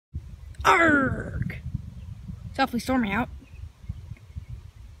Arrgh! It's awfully stormy out.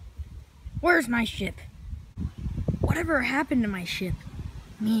 Where's my ship? Whatever happened to my ship?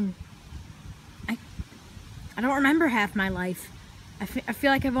 I mean, I don't remember half my life. I feel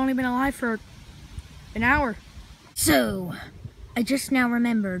like I've only been alive for an hour. So, I just now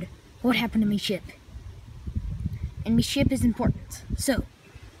remembered what happened to me ship. And me ship is important. So,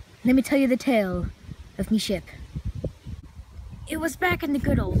 let me tell you the tale of me ship. It was back in the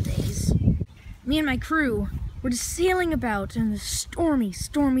good old days. Me and my crew were just sailing about on a stormy,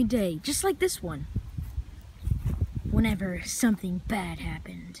 stormy day, just like this one. Whenever something bad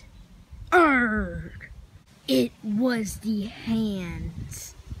happened. Arrgh! It was the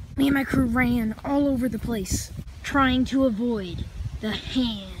hands. Me and my crew ran all over the place, trying to avoid the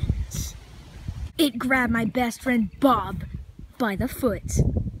hands. It grabbed my best friend Bob by the foot.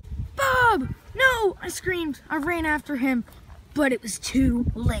 Bob! No! I screamed. I ran after him, but it was too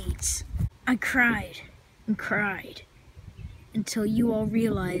late. I cried and cried until you all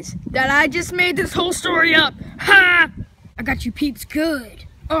realized that I just made this whole story up. Ha! I got you peeps good.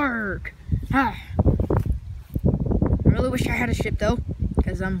 Arrgh. Ah. I really wish I had a ship though,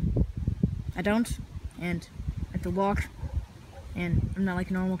 because I don't, and I have to walk, and I'm not like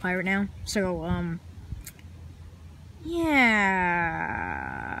a normal pirate now, so yeah.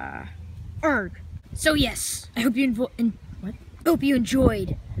 Arrgh. So yes, I hope you hope you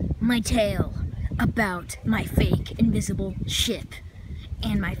enjoyed my tale about my fake invisible ship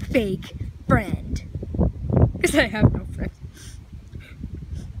and my fake friend, because I have no friends.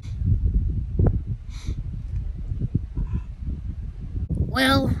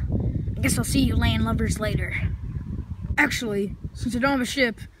 Well, I guess I'll see you land lovers later. Actually, since I don't have a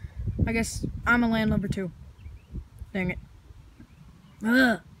ship, I guess I'm a landlubber too. Dang it.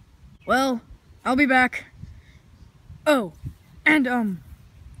 Ugh. Well, I'll be back. Oh, and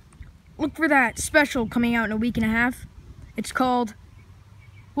look for that special coming out in a week and a half. It's called,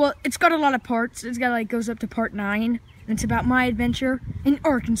 well, it's got a lot of parts. It's got like goes up to part 9, and it's about my adventure in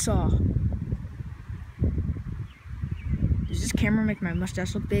Arkansas. Does this camera make my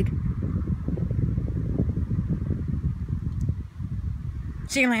mustache look big?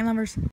 See you, land lovers.